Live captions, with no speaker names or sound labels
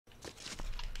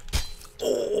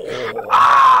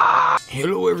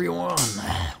Hello everyone,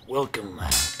 welcome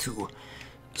to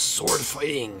sword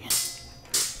fighting,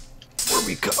 where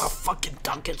we cut off fucking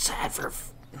Duncan's head for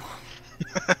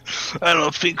I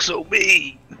don't think so,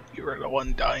 mate. You're the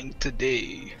one dying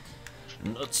today.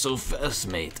 Not so fast,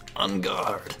 mate, on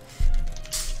guard.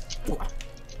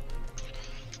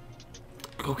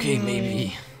 Okay,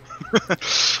 maybe. I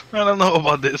don't know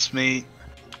about this, mate.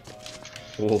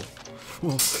 Whoa.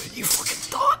 Whoa. You fucking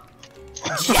thought?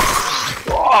 Yeah!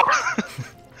 Oh,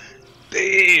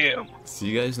 damn. See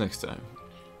you guys next time.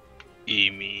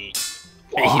 Amy.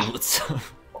 Hey, what's up?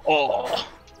 Oh.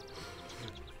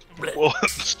 Whoa,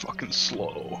 it's fucking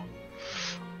slow.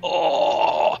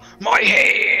 Oh, my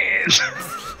hands!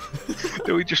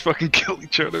 Did we just fucking kill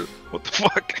each other? What the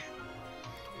fuck?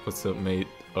 What's up, mate?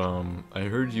 I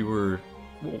heard you were...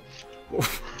 Whoa. Whoa.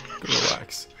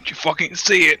 Relax. Did you fucking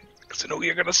see it? Because I know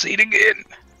you're gonna see it again.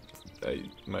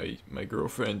 My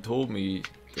girlfriend told me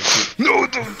that No,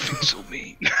 don't be so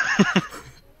mean.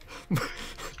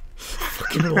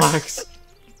 Fucking relax.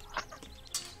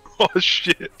 Oh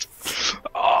shit.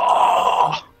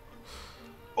 Oh.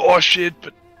 Oh shit,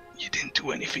 but you didn't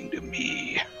do anything to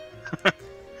me.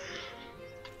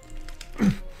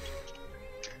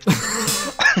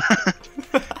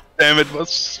 Damn, it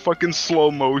was fucking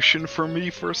slow motion for me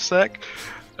for a sec.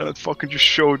 And it fucking just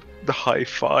showed the high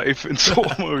five in slow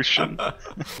motion.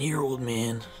 Here, old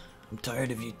man. I'm tired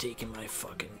of you taking my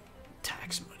fucking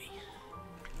tax money.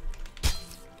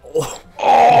 Oh!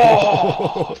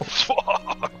 Oh!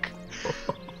 Fuck!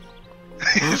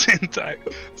 It's in time.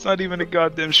 It's not even a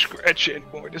goddamn scratch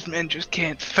anymore. This man just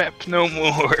can't fap no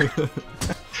more.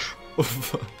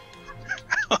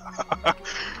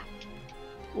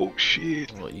 Oh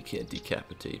shit. Well, you can't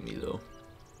decapitate me, though.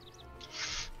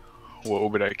 Whoa,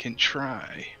 but I can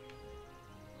try.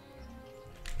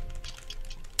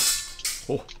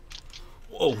 Oh.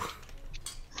 Whoa.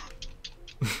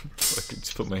 I can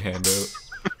just put my hand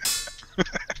out.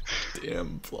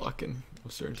 Damn, blocking. I'm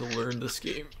starting to learn this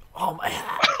game. Oh, my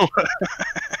hat!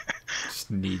 Just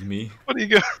need me. What are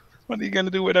you gonna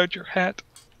do without your hat?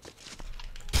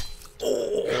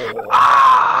 Oh!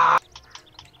 Ah!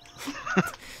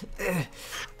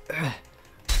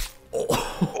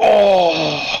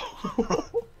 Oh!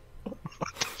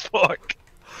 What the fuck?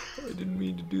 I didn't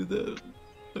mean to do that.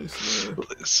 I swear.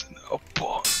 Listen up,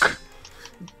 punk.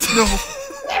 No.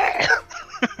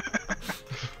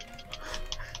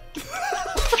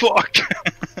 Fuck.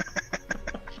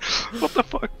 What the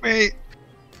fuck, mate?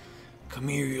 Come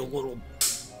here, you little...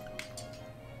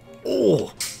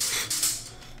 Oh!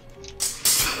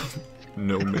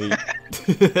 No, mate.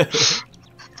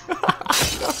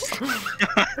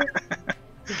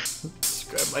 Just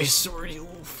grab my sword, you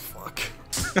little fuck.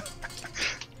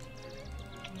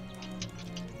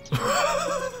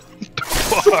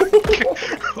 Fuck.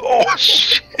 Oh,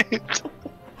 shit.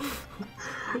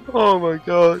 Oh my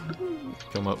god.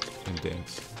 Come up and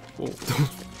dance. Whoa, don't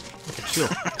chill.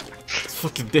 Let's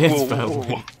fucking dance,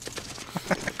 battle.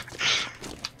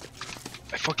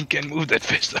 I fucking can't move that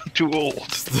fist, I'm too old.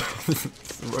 It's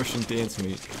the Russian dance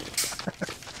meet.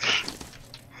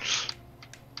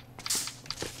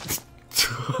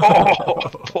 Oh,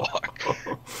 fuck.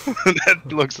 That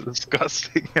looks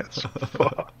disgusting as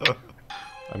fuck.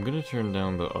 I'm gonna turn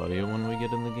down the audio when we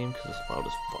get in the game because it's loud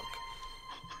as fuck.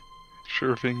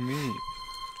 Sure thing, me.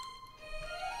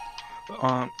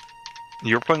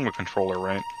 You're playing with controller,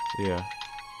 right? Yeah.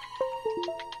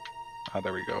 Ah,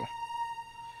 there we go.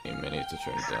 Hey, man, I need to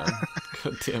turn it down.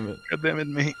 God damn it. God damn it,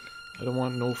 mate. I don't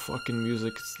want no fucking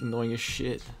music. It's annoying as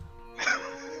shit.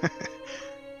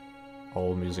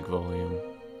 All music volume.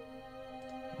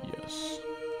 Yes.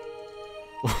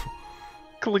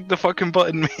 Click the fucking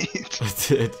button, mate. I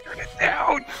did. Turn it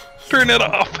down. Turn it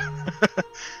off.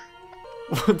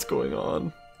 What's going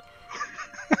on?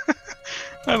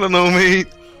 I don't know, mate.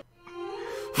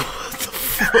 What the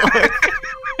fuck?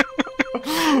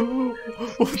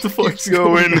 What the fuck's Keeps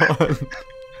going. on?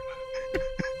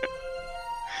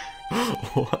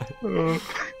 What?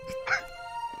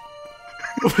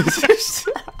 What is this?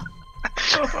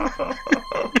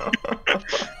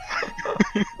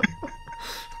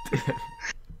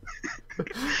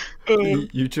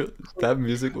 That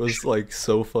music was like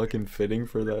so fucking fitting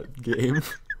for that game.